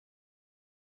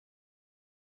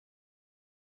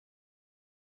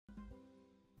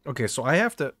Okay, so I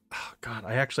have to... Oh, God,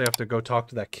 I actually have to go talk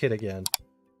to that kid again.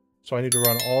 So I need to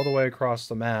run all the way across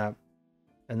the map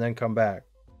and then come back.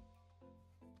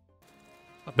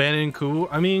 Abandoning Kuru?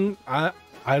 I mean, I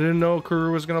didn't know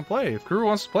Kuru was going to play. If Kuru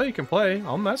wants to play, he can play.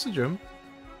 I'll message him.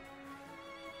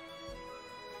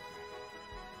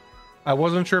 I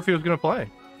wasn't sure if he was going to play.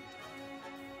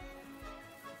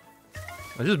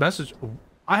 I just messaged...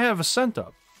 I have a scent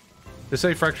up. They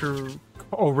say fracture...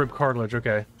 Oh, rib cartilage.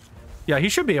 Okay. Yeah, he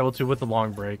should be able to with the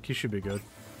long break. He should be good.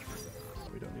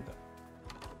 We don't need that.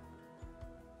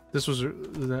 This was...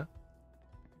 that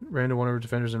ran to one of our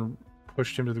defenders and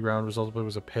pushed him to the ground. Result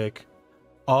was a pick.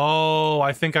 Oh,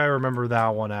 I think I remember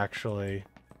that one, actually.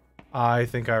 I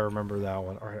think I remember that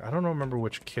one. Alright, I don't remember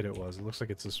which kid it was. It looks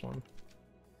like it's this one.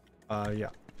 Yeah.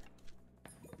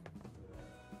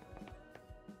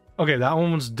 Okay, that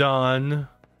one was done.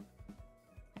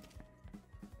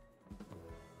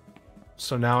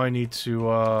 So now I need to,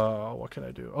 what can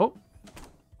I do? Oh!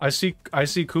 I see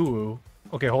Kuru.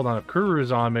 Okay, hold on. If Kuru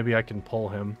is on, maybe I can pull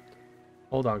him.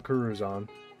 Hold on, Kuru's on.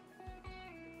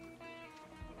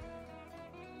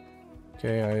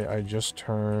 Okay, I just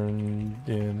turned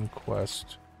in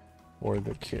quest for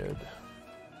the kid.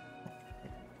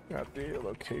 Got the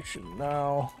location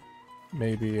now.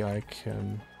 Maybe I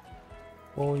can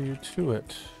pull you to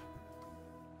it.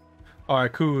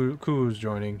 Alright, Kuru's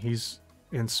joining. He's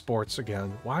in sports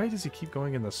again. Why does he keep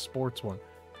going in the sports one?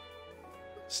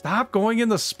 Stop going in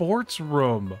the sports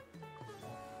room!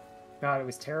 God, it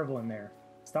was terrible in there.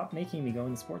 Stop making me go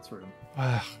in the sports room.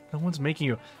 No one's making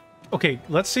you. Okay,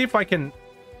 let's see if I can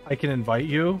invite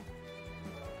you.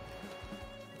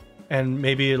 And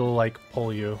maybe it'll like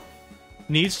pull you.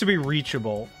 Needs to be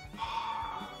reachable.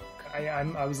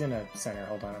 I was in a center.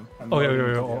 Hold on. I'm okay,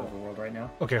 into the world right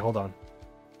now. Okay, hold on.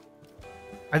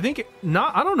 I think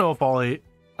not. I don't know if all eight.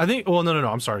 I think. Well, no.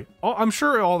 I'm sorry. I'm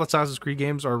sure all the Assassin's Creed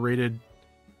games are rated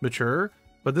mature,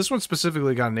 but this one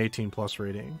specifically got an 18+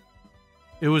 rating.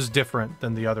 It was different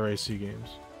than the other AC games.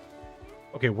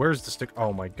 Okay, where's the stick?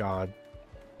 Oh my god.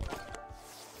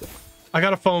 I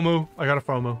got a FOMO.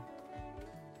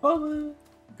 FOMO.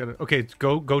 Okay,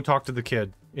 go talk to the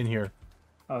kid in here.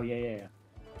 Oh yeah.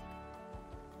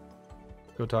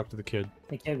 Go talk to the kid.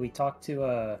 Hey kid, we talked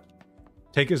to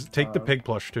Take the pig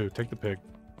plush too. Take the pig.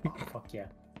 Oh, fuck yeah.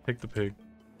 Take the pig.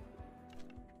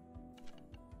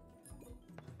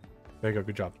 There you go.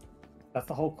 Good job. That's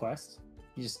the whole quest.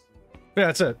 You just yeah,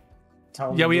 that's it.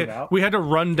 Tell him to move out? We had to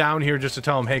run down here just to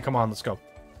tell him, hey, come on, let's go.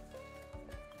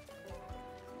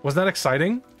 Was that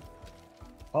exciting?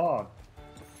 Oh.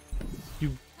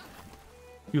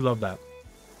 You love that.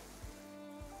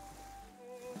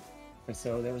 Okay,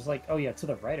 so there was like, oh yeah, to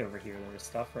the right over here there was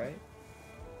stuff, right?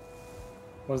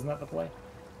 Wasn't that the play?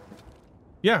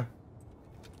 Yeah.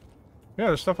 Yeah,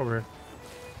 there's stuff over here.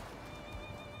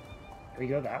 Can we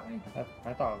go that way?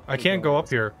 I thought I can't go up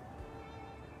here.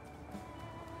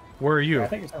 Where are you? Yeah, I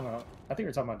think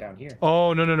you're talking about down here.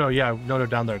 Oh no. Yeah, no,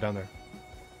 down there.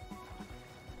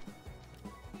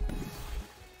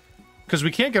 Because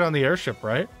we can't get on the airship,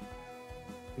 right?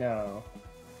 No.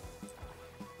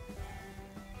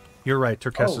 You're right.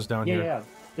 Turquoise is down here. Yeah.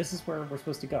 This is where we're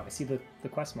supposed to go. I see the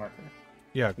quest marker.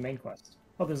 Yeah. The main quest.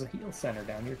 Oh, there's a heal center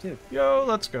down here too. Yo,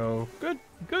 let's go.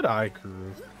 Good eye,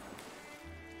 Kuru.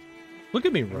 Look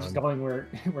at me run. I'm just going where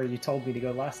you told me to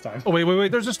go last time. Oh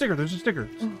wait. There's a sticker.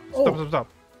 Oh. Stop.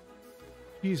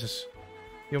 Jesus.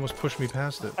 You almost pushed me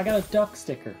past it. I got a duck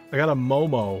sticker. I got a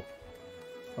Momo.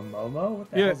 A Momo?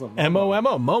 What the hell's a Momo?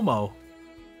 M-O-M-O. Momo.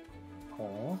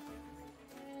 Oh.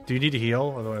 Do you need to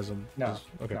heal? Otherwise I'm... No.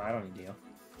 Okay. No, I don't need to heal.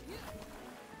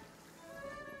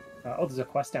 Oh, there's a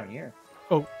quest down here.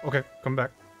 Oh, okay. Come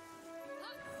back.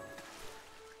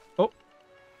 Oh.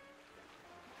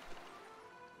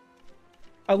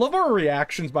 I love our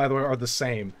reactions, by the way, are the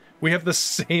same. We have the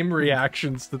same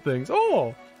reactions to things.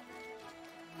 Oh!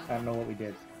 I don't know what we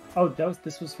did. Oh,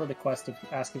 this was for the quest of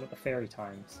asking about the ferry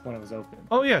times when it was open.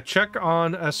 Oh yeah, check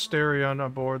on Asterion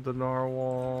aboard the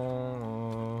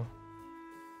Narwhal.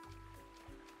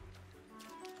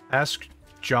 Ask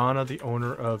Jana, the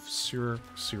owner of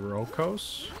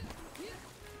Sirocos.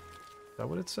 Is that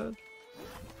what it said?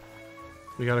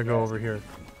 We gotta go over here.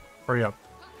 Hurry up.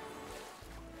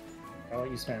 I'll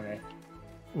let you spam it.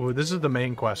 Ooh, this is the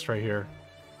main quest right here.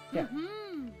 Yeah.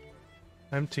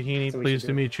 I'm Tahini, So pleased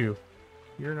to meet you.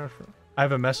 You're not from... I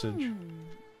have a message.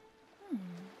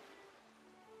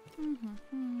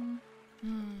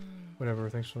 Whatever,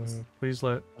 thanks for... Please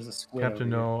let Captain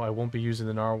know I won't be using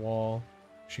the narwhal.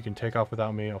 She can take off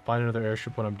without me. I'll find another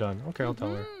airship when I'm done. Okay, I'll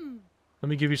tell her. Let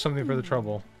me give you something for the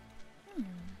trouble.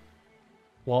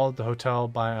 Wall at the hotel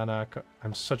by Anak.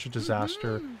 I'm such a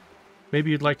disaster.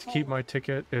 Maybe you'd like to keep my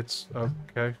ticket. It's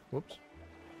okay. Whoops.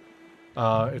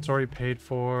 It's already paid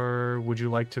for. Would you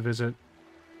like to visit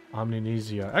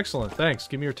Omninesia? Excellent. Thanks.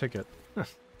 Give me your ticket.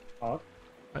 Oh.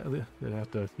 I'd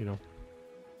have to, you know.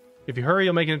 If you hurry,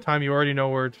 you'll make it in time. You already know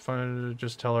where to find.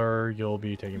 Just tell her you'll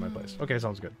be taking my place. Okay,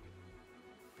 sounds good.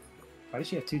 Why does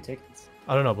she have 2 tickets?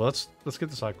 I don't know, but let's get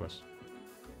the side quest.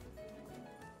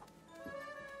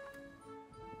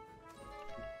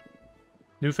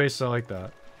 New faces, I like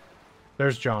that.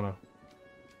 There's Jana.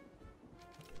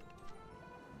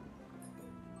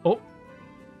 Oh.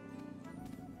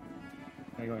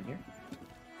 Can I go in here?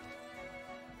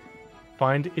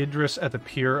 Find Idris at the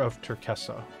pier of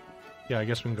Turkesa. Yeah, I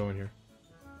guess we can go in here.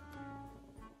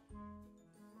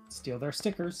 Steal their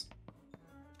stickers.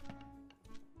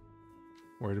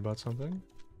 Worried about something?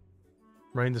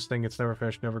 Writing this thing, it's never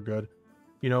finished, never good.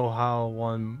 You know how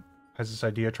one has this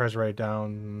idea, tries to write it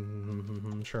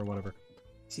down. Sure, whatever.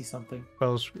 See something.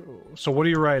 Fellows, so what are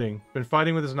you writing? Been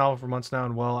fighting with this novel for months now,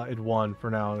 and well, it won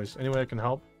for now. Is any way I can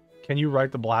help? Can you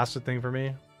write the blasted thing for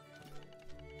me?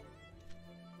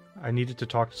 I needed to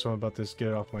talk to someone about this. Get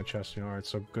it off my chest. You know, all right.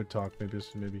 So good talk. Maybe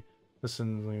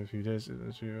listen in a few days.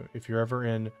 If you're ever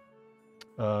in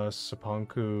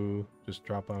Sapanku, just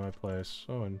drop by my place.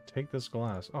 Oh, and take this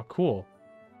glass. Oh, cool.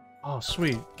 Oh,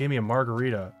 sweet. Gave me a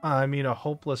margarita. I mean, a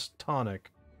hopeless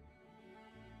tonic.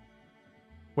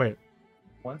 Wait.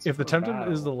 Once If the Temtem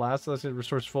battle. is the last lesson, it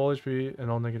restores full HP and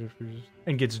all negative features,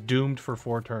 and gets doomed for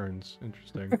 4 turns.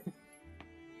 Interesting.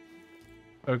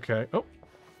 Okay. Oh.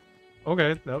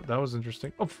 Okay, that was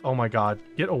interesting. Oh my god.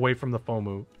 Get away from the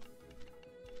FOMU.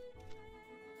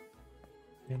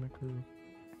 Damn it, Kuru.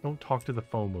 Don't talk to the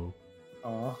FOMU.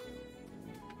 Aw.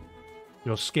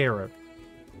 You'll scare it.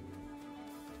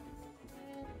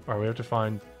 Alright, we have to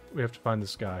find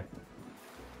this guy.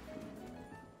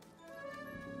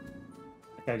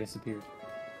 That guy disappeared.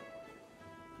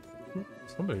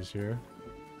 Somebody's here.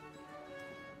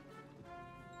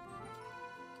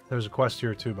 There's a quest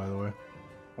here too, by the way.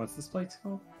 What's this place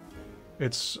called?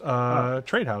 It's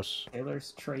Trade House.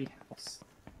 Taylor's Trade House.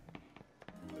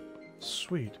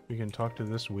 Sweet. We can talk to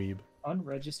this weeb.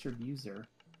 Unregistered user.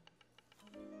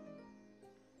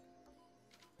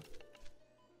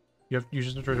 You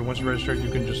just have to once you're registered, you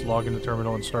can just log in the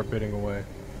terminal and start bidding away.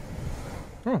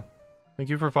 Huh. Thank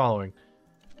you for following.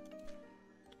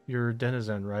 You're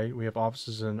Denizen, right? We have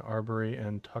offices in Arbury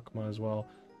and Tukma as well.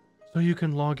 So you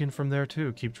can log in from there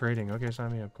too. Keep trading. Okay,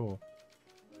 sign me up. Cool.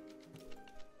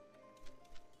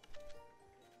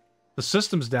 The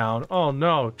system's down. Oh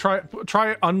no. Try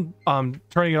turning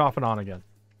it off and on again.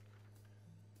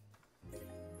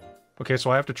 Okay,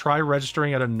 so I have to try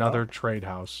registering at another trade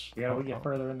house. Yeah, we get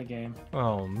further in the game.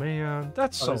 Oh man,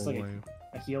 that's so there's like lame.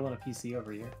 a heal and a PC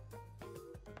over here.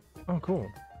 Oh, cool.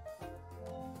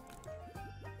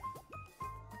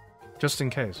 Just in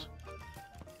case.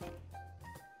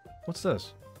 What's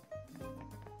this?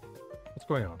 What's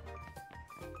going on?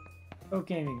 Oh,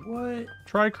 gaming. What?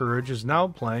 Try Courage is now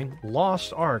playing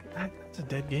Lost Ark. That's a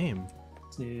dead game.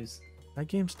 Snooze. That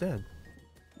game's dead.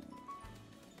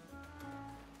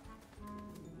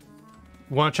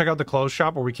 Want to check out the clothes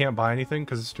shop where we can't buy anything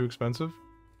because it's too expensive?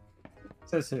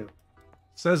 Says who?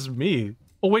 Says me.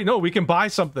 Oh wait, no, we can buy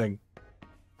something.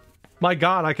 My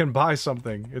god, I can buy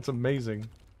something. It's amazing.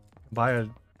 I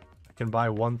can buy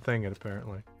one thing,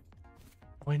 apparently.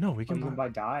 Wait, no, we can You can buy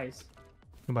dyes.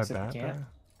 We can buy Except you bat. can't.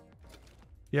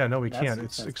 Yeah, no, we That's can't.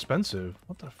 It's expensive.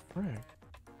 What the frick?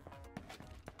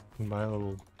 We can buy a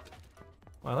little...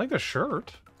 I like the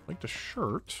shirt. I like the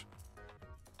shirt.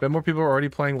 Bet more people are already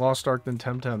playing Lost Ark than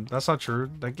Temtem. That's not true.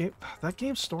 That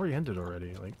game's story ended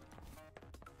already. Like,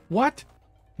 what?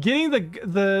 Getting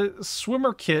the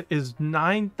swimmer kit is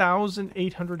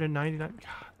 9,899. God.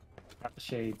 Got the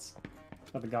shades.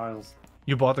 Got the goggles.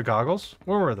 You bought the goggles?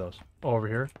 Where were those? Oh, over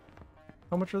here.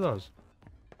 How much are those?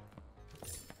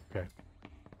 Okay.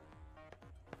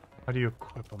 How do you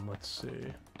equip them? Let's see.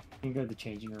 You can go to the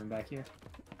changing room back here.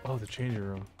 Oh, the changing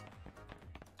room.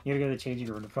 You gotta go to the changing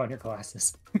room to put on your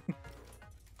glasses.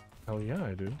 Hell yeah,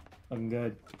 I do. Looking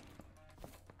good.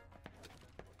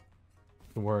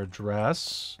 You can wear a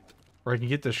dress. Or I can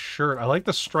get this shirt. I like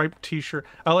the striped t-shirt.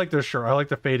 I like this shirt. I like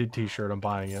the faded t-shirt. I'm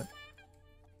buying it.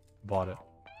 Bought it.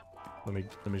 Let me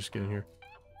just get in here.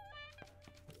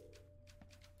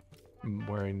 I'm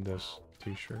wearing this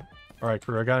t-shirt. Alright,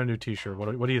 Kuru, I got a new t-shirt.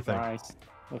 What do you think? Nice.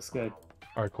 Looks good.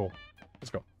 Alright, cool.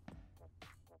 Let's go.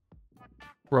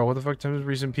 Bro, what the fuck? Tim's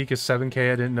recent peak is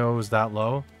 7k. I didn't know it was that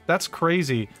low. That's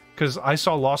crazy. Because I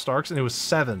saw Lost Arks and it was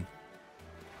 7.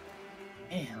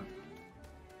 Damn.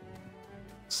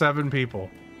 7 people.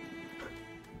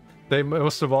 They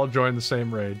must have all joined the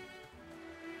same raid.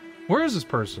 Where is this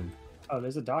person? Oh,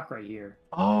 there's a dock right here.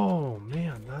 Oh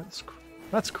man,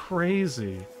 that's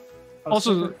crazy. Oh,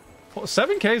 Also,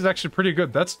 7K is actually pretty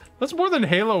good. That's more than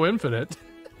Halo Infinite.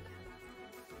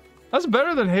 That's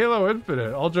better than Halo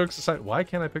Infinite. All jokes aside, why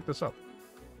can't I pick this up?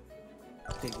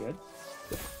 pretty good.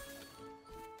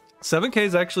 7K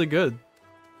is actually good.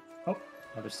 Oh,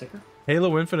 another sticker.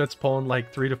 Halo Infinite's pulling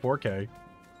like 3 to 4K.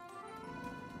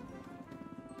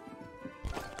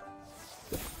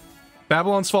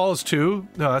 Babylon's Fall is 2?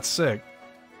 No, that's sick.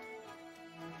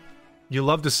 You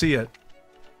love to see it.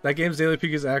 That game's daily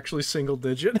peak is actually single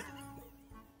digit.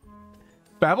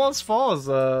 Babylon's Fall is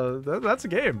that's a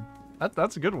game.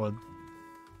 That's a good one.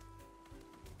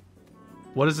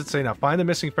 What does it say now? Find the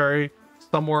missing ferry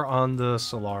somewhere on the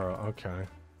Solara. Okay.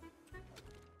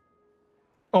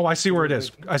 Oh, I see where it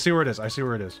is. I see where it is. I see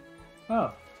where it is.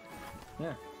 Oh.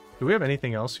 Yeah. Do we have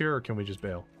anything else here, or can we just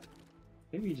bail?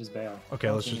 Maybe you just bail. Okay,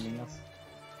 let's just... Anything else?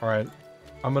 Alright.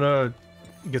 I'm gonna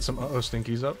get some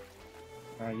stinkies up.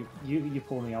 Alright, you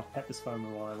pull me. I'll pet this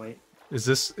phone while I wait. Is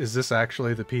this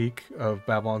actually the peak of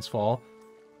Babylon's Fall?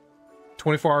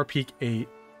 24-hour peak 8.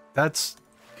 That's...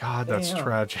 God, that's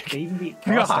tragic. They even beat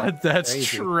God, that's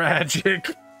crazy. tragic.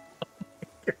 Oh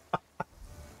my God.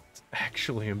 It's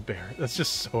actually embarrassing. That's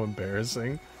just so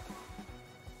embarrassing.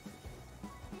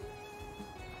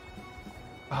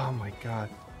 Oh my God.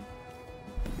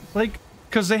 Like,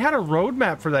 because they had a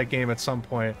roadmap for that game at some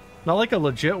point. Not like a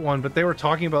legit one, but they were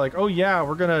talking about like, oh yeah,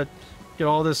 we're gonna get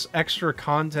all this extra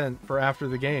content for after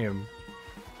the game.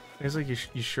 And he's like,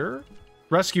 you sure?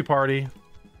 Rescue party.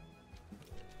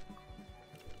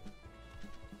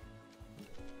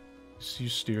 You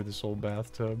steer this old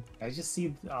bathtub. I just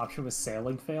see the option with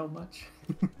sailing fail much.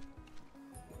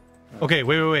 Okay,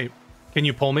 wait. Can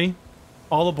you pull me?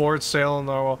 All aboard, sail on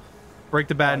the... Break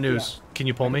the bad news. Yeah. Can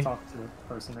you pull me? Talk to the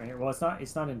person right here. Well,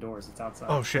 it's not indoors. It's outside.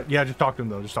 Oh shit! Yeah, just talk to him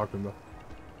though.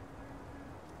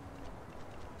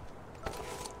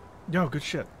 Yo, good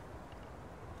shit.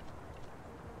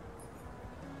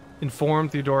 Inform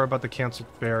Theodora about the canceled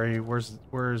ferry. Where's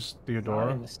Theodora?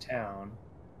 Not in this town.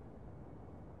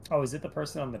 Oh, is it the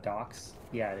person on the docks?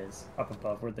 Yeah, it is. Up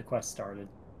above where the quest started.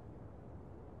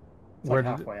 It's where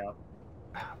like halfway up.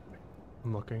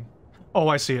 I'm looking. Oh,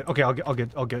 I see it. Okay, I'll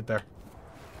get there.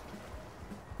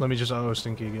 Let me just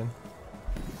stinky again.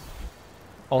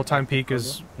 All-time peak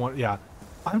is 1. Yeah,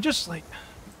 I'm just like.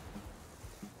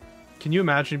 Can you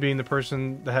imagine being the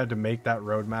person that had to make that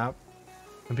roadmap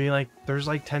and being like, "There's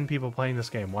like 10 people playing this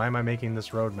game. Why am I making this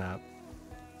roadmap?"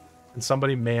 And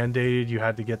somebody mandated you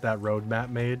had to get that roadmap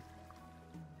made.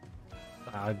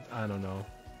 I don't know.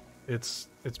 It's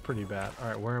pretty bad. All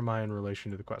right, where am I in relation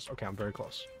to the quest? Okay, I'm very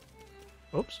close.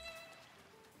 Oops.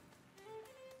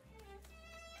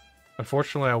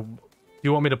 Unfortunately, do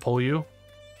you want me to pull you?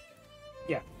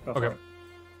 Yeah. Go Okay. for it.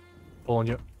 Pulling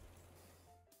you.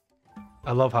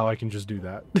 I love how I can just do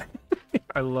that.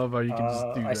 I love how you can just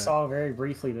do that. I saw very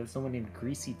briefly that someone named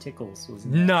Greasy Tickles was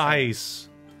in that nice.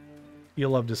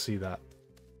 You'll love to see that.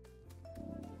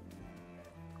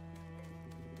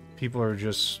 People are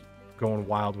just going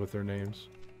wild with their names.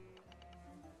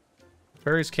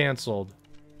 Ferry's canceled.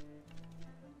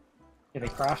 Yeah, they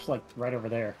crashed like right over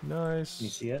there. Nice. Can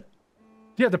you see it?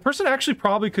 Yeah, the person actually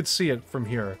probably could see it from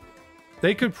here.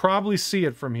 They could probably see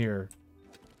it from here.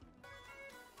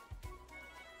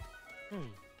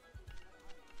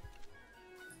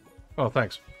 Oh,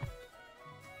 thanks.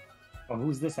 Oh,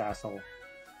 who's this asshole?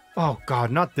 Oh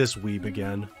God, not this weeb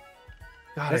again.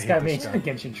 God, This guy made a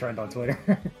Genshin trend on Twitter.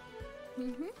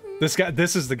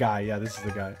 This is the guy. Yeah, this is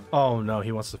the guy. Oh no,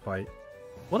 he wants to fight.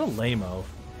 What a lame-o.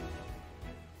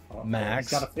 Oh, Max.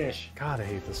 He's got a fish. God, I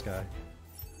hate this guy.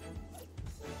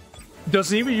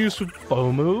 Doesn't even use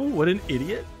FOMU? What an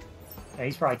idiot. Yeah,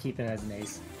 he's probably keeping it as an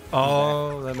ace.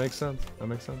 Oh, that makes sense. That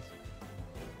makes sense.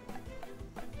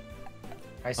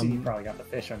 I see you probably got the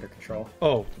fish under control.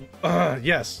 Oh,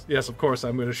 yes. Yes, of course.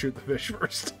 I'm going to shoot the fish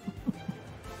first.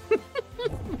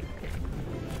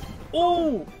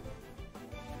 Oh!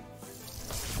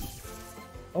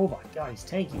 Oh my god, he's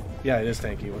tanky. Yeah, it is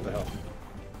tanky. What the hell?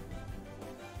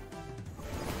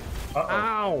 Uh-oh.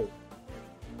 Ow!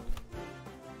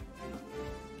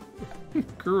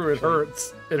 Kuru, it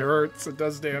hurts. It hurts. It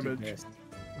does damage.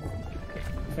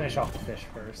 Finish off the fish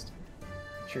first.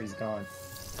 I'm sure he's gone.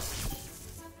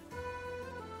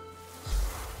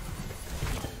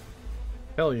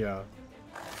 Hell yeah.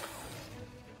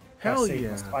 Hell Save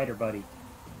yeah. my spider buddy.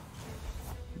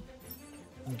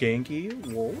 Genki,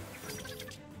 whoa.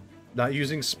 Not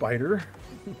using spider.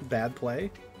 Bad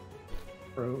play.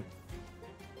 True.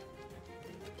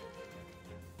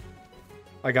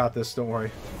 I got this, don't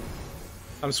worry.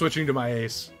 I'm switching to my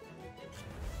ace.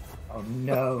 Oh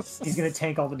no, he's gonna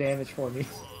tank all the damage for me.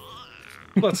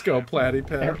 Let's go,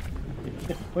 Platypet.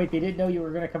 Wait, they didn't know you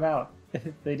were gonna come out.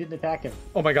 They didn't attack him.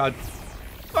 Oh my god.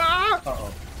 Ah!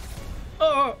 Uh-oh.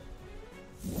 Oh!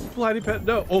 Platypet,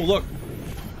 no. Oh, look.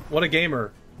 What a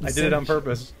gamer. I did it on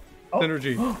purpose. Oh.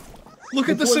 Synergy. Look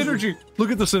at the synergy.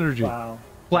 Look at the synergy. Wow.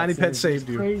 Platypet saved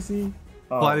you. Crazy.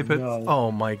 Oh, Platypet. no.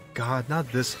 Oh my god,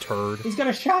 not this turd. He's got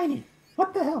a shiny.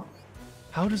 What the hell?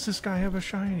 How does this guy have a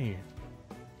shiny?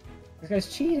 This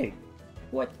guy's cheating.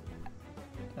 What?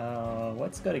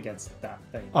 What's good against that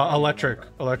thing? Electric.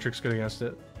 Electric's good against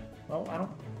it. Well,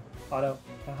 I don't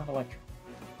have electric.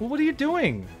 Well, what are you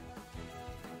doing?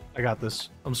 I got this.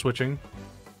 I'm switching.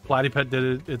 Platypet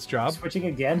did its job. Switching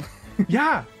again?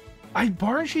 Yeah!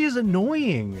 Barnshy is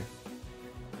annoying.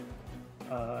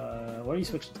 What are you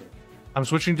switching to? I'm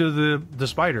switching to the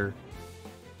spider.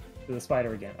 To the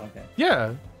spider again, okay.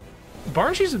 Yeah.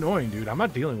 Barnshy's annoying, dude. I'm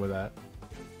not dealing with that.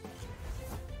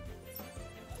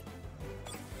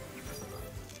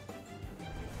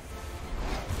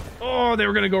 Oh, they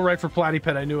were gonna go right for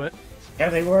Platypet. I knew it. Yeah,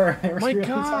 they were. They were My really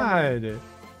god.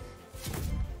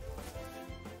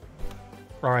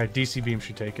 Alright, DC Beam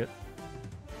should take it.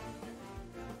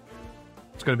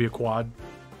 It's gonna be a quad.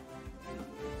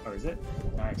 Oh, is it?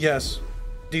 Nice. Yes.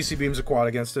 DC Beam's a quad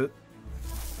against it.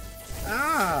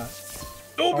 Ah!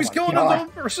 Oh, he's killing his own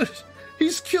person!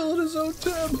 He's killing his own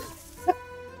Tem!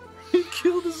 He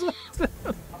killed his own Tem!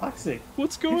 Toxic.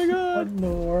 What's going on? What in the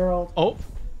world? Oh!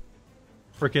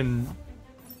 Freaking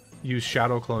use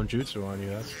Shadow Clone Jutsu on you.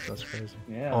 That's crazy.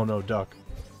 Yeah. Oh no, duck.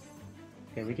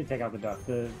 Okay, we can take out the duck.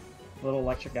 The little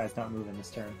electric guy's not moving this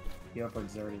turn. He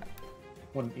overexerted.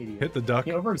 What an idiot. Hit the duck.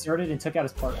 He overexerted and took out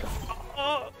his partner.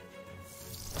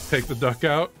 Take the duck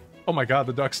out. Oh my god,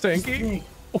 the duck's tanky.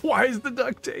 Why is the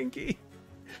duck tanky?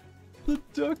 The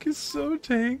duck is so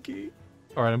tanky.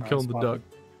 Alright, I'm killing the duck.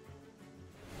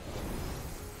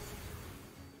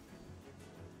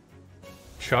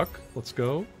 Chuck, let's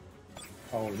go.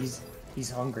 Oh, he's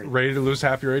hungry. Ready to lose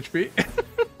half your HP?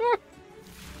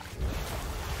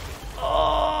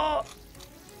 Oh!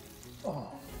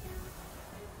 Oh.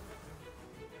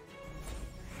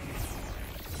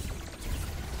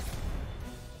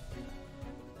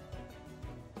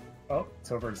 Oh, it's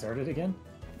overexerted again?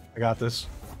 I got this.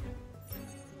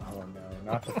 Oh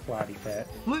no, not the Platypet.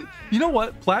 You know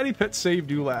what? Platypet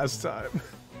saved you last time.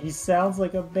 He sounds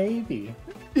like a baby.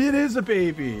 It is a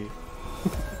baby.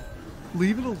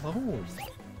 Leave it alone.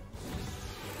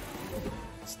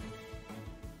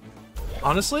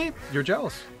 Honestly, you're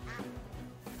jealous.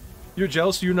 You're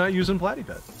jealous you're not using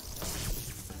Platypet.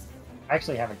 I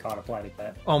actually haven't caught a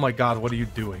Platypet. Oh my god, what are you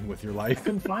doing with your life?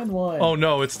 Couldn't find one. Oh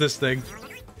no, it's this thing.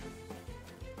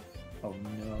 Oh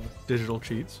no. Digital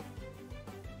cheats.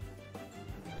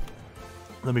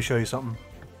 Let me show you something.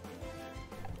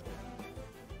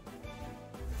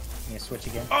 I'm gonna switch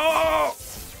again. Oh!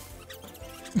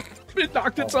 It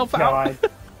knocked itself God.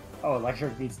 out. Oh,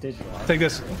 electric beats digital. Take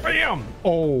this. Bam!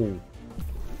 Oh.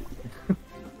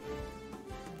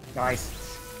 Nice.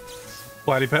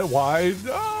 Platypet wide.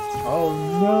 Oh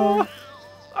no.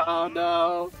 Oh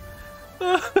no.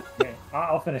 Okay,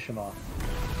 I'll finish him off.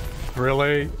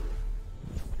 Really?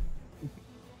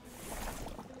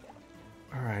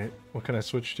 Alright, what can I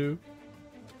switch to?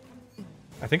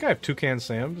 I think I have Toucan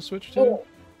Sam to switch to. Oh.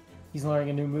 He's learning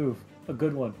a new move. A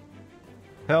good one.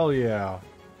 Hell yeah.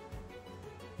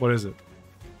 What is it?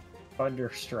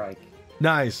 Thunder Strike.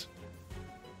 Nice.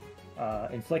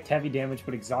 Inflict heavy damage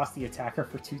but exhaust the attacker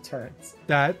for 2 turns.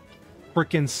 That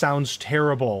freaking sounds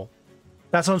terrible.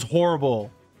 That sounds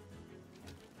horrible.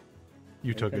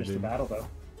 You took it, Finish the dude. battle though.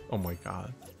 Oh my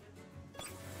god.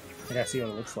 I gotta see what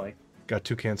it looks like. Got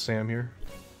Toucan Sam here.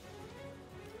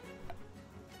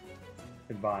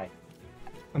 Goodbye.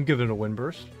 I'm giving it a wind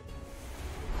burst.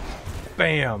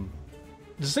 Bam!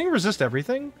 Does this thing resist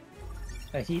everything?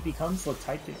 He becomes the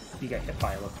type that you get hit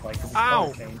by, it looks like. 'Cause his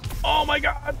Ow! color changed. Oh my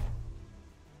god!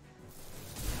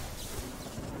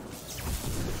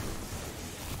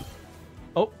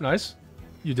 Oh, nice.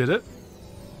 You did it.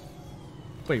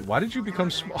 Wait, why did you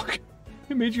become small?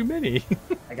 It made you mini.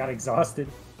 I got exhausted.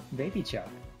 Baby Chuck.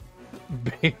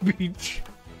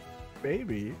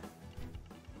 Baby.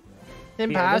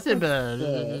 Impossible.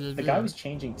 The guy was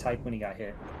changing type when he got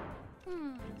hit.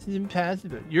 It's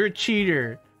impossible. You're a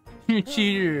cheater. You're a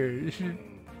cheater.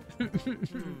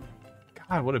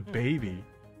 God, what a baby.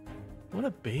 What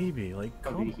a baby. Like,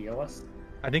 Oh, did he heal us?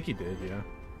 I think he did, yeah.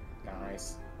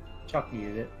 Nice. Chuck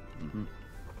muted it.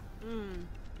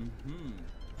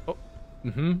 Oh.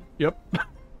 Mm-hmm. Yep.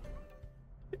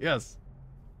 Yes.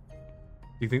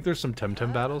 you think there's some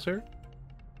Temtem battles here?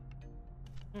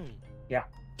 Yeah.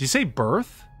 Do you say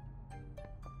birth?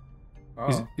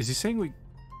 Oh. Is he saying we...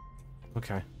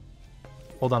 Okay.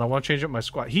 Hold on, I want to change up my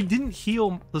squad. He didn't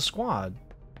heal the squad.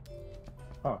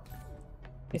 Oh.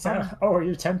 Oh, are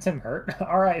you Temtem hurt?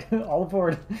 Alright, all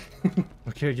aboard.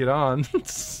 Okay, get on.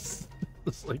 It's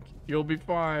like, you'll be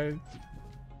fine.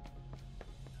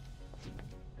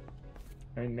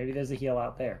 I mean, maybe there's a heal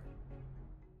out there.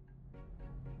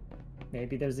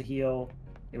 Maybe there's a heal.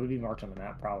 It would be marked on the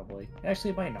map, probably.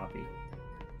 Actually, it might not be.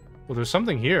 Well, there's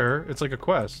something here. It's like a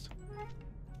quest.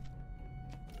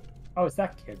 Oh, it's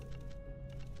that kid.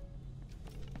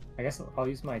 I guess I'll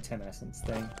use my 10 essence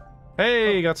thing.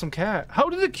 Hey, got some cat. How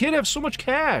did the kid have so much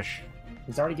cash?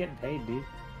 He's already getting paid, dude.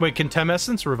 Wait, can Tem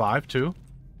Essence revive too?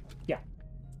 Yeah.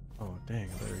 Oh, dang,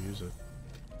 I better use it.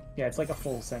 Yeah, it's like a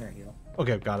full center heal.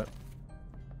 Okay, got it.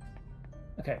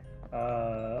 Okay.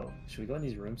 Should we go in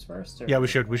these rooms first? Or Yeah, we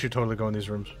should. We should totally go in these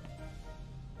rooms.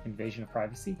 Invasion of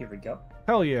privacy? Here we go.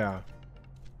 Hell yeah.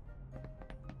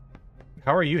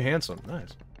 How are you handsome?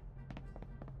 Nice.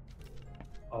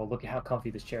 Oh, look at how comfy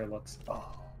this chair looks.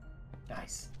 Oh,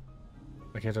 nice.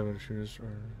 I can't tell what to choose. Or...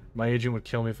 My agent would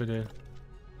kill me if it did.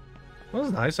 That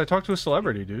was nice. I talked to a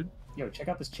celebrity, dude. Yo, check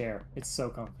out this chair. It's so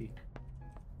comfy.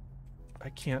 I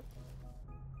can't.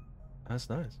 That's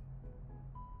nice.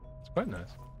 It's quite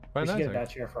nice. Quite We should nice. get that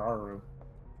chair for our room.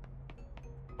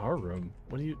 Our room?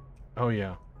 What do you... Oh,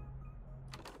 yeah.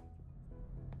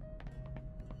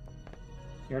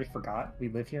 You already forgot? We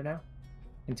live here now?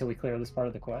 Until we clear this part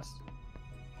of the quest?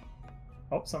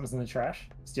 Oh, something's in the trash.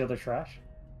 Steal their trash.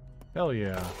 Hell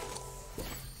yeah.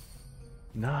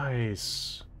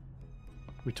 Nice.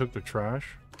 We took the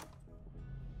trash.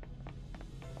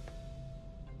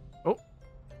 Oh.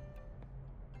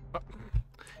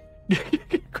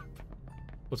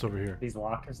 What's over here? These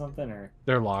locked or something, or?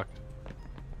 They're locked.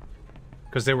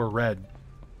 Because they were red.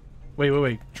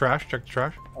 Wait. Trash? Check the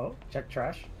trash. Oh, check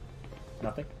trash.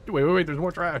 Nothing. Wait. There's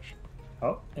more trash.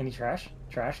 Oh, any trash?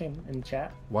 Trash in the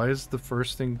chat? Why is the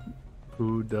first thing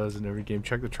Who does in every game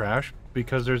check the trash?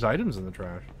 Because there's items in the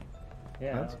trash.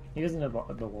 Yeah, he doesn't know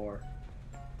the lore.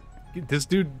 This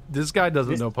guy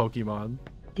doesn't know Pokemon.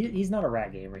 He's not a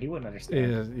rat gamer. He wouldn't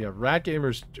understand. Yeah,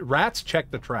 rats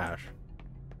check the trash.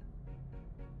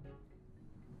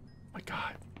 My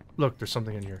God. Look, there's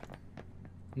something in here.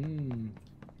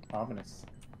 Ominous.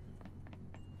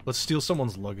 Let's steal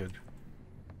someone's luggage.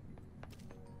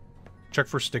 Check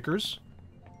for stickers.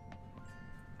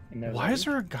 Why is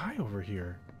there a guy over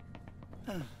here?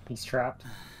 He's trapped.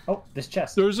 Oh, this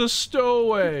chest. There's a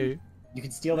stowaway. You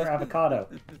can steal their avocado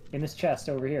in this chest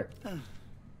over here.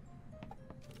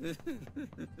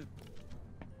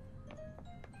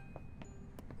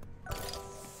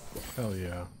 Hell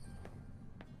yeah.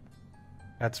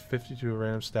 That's 52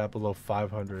 random stat below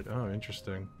 500. Oh,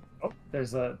 interesting. Oh,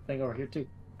 there's a thing over here too.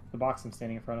 The box I'm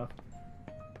standing in front of.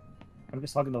 I'm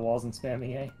just hugging the walls and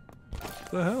spamming A.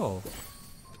 What the hell?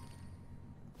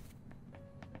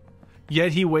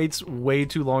 Yet he waits way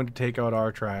too long to take out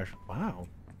our trash. Wow.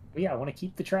 Well, yeah, I want to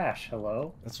keep the trash.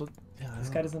 Hello? That's what... Yeah, This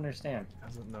guy doesn't understand.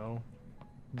 Doesn't know.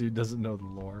 Dude doesn't know the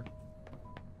lore.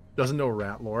 Doesn't know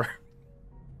rat lore.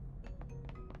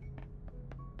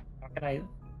 How can I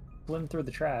swim through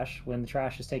the trash when the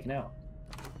trash is taken out?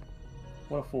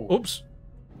 What a fool. Oops.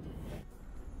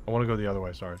 I want to go the other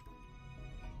way, sorry.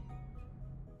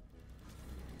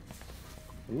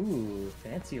 Ooh,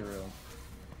 fancy room.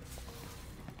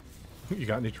 You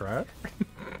got any trash?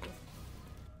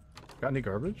 Got any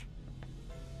garbage?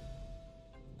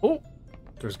 Oh!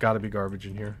 There's got to be garbage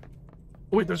in here.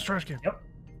 Oh, wait, there's a trash can. Yep.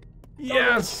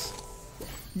 Yes!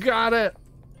 Got it!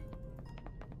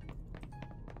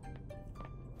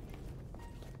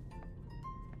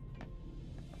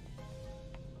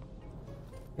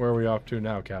 Where are we off to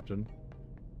now, Captain?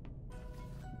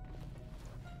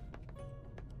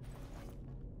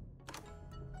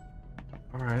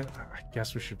 Alright, I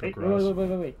guess we should progress.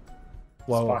 Wait.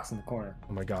 Whoa. This box in the corner.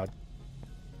 Oh my God.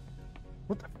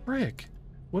 What the frick?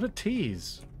 What a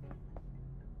tease.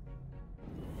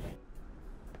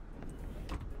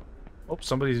 Oh,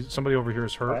 somebody over here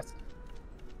is hurt. What?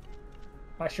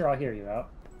 Not sure I'll hear you out.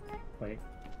 Wait.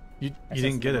 You I said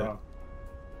didn't get something it. wrong.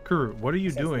 Kuru, what are you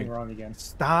I said something doing? wrong again.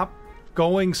 Stop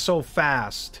going so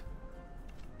fast.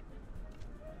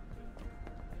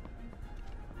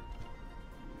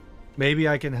 Maybe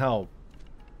I can help.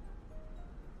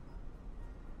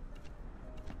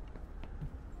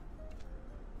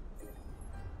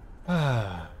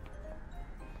 God.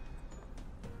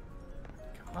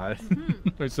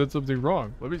 I said something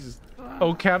wrong. Let me just...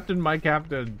 Oh, Captain, my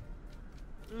Captain.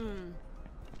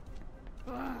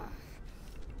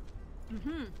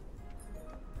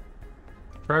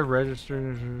 Try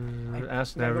register.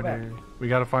 Ask navigator. We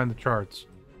gotta find the charts.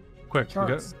 Quick.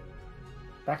 Charts.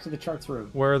 Back to the charts room.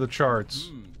 Where are the charts?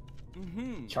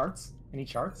 Charts? Any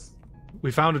charts?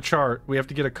 We found a chart. We have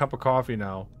to get a cup of coffee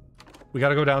now. We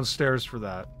gotta go downstairs for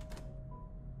that.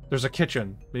 There's a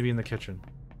kitchen. Maybe in the kitchen.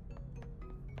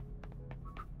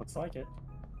 Looks like it.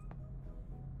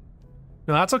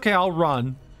 No, that's okay. I'll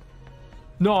run.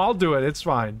 No, I'll do it. It's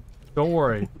fine. Don't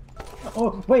worry.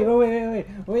 Oh, wait.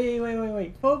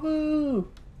 Fobu!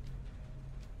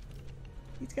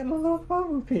 He's got a little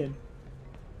Fobu pin.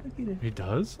 Look at it. He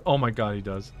does? Oh my god, he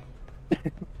does.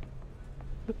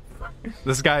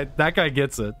 That guy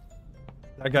gets it.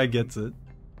 That guy gets it.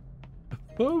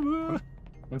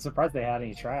 I'm surprised they had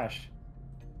any trash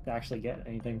to actually get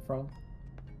anything from.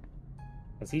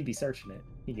 Because he'd be searching it.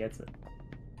 He gets it.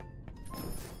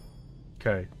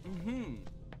 Okay.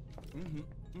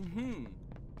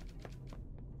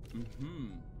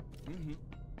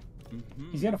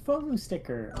 He's got a FOMO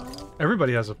sticker.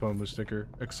 Everybody has a FOMO sticker,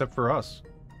 except for us.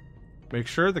 Make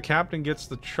sure the captain gets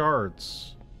the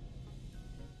charts.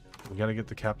 We gotta get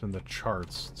the captain the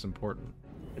charts. It's important.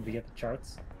 Did we get the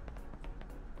charts?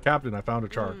 Captain, I found a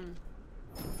chart.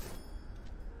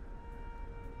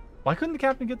 Why couldn't the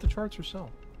captain get the charts herself?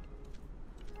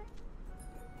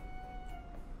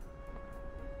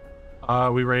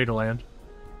 We ready to land?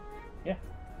 Yeah.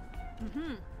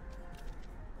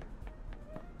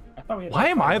 I thought we had Why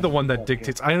am I the one that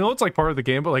dictates? I know it's like part of the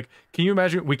game, but like, can you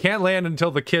imagine? We can't land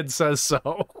until the kid says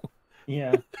so.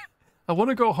 Yeah. I want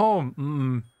to go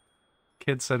home.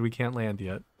 Kid said we can't land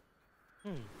yet.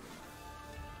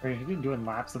 We've been doing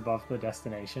laps above the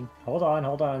destination. Hold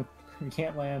on. We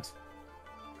can't land.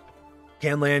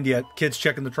 Can't land yet. Kid's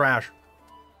checking the trash.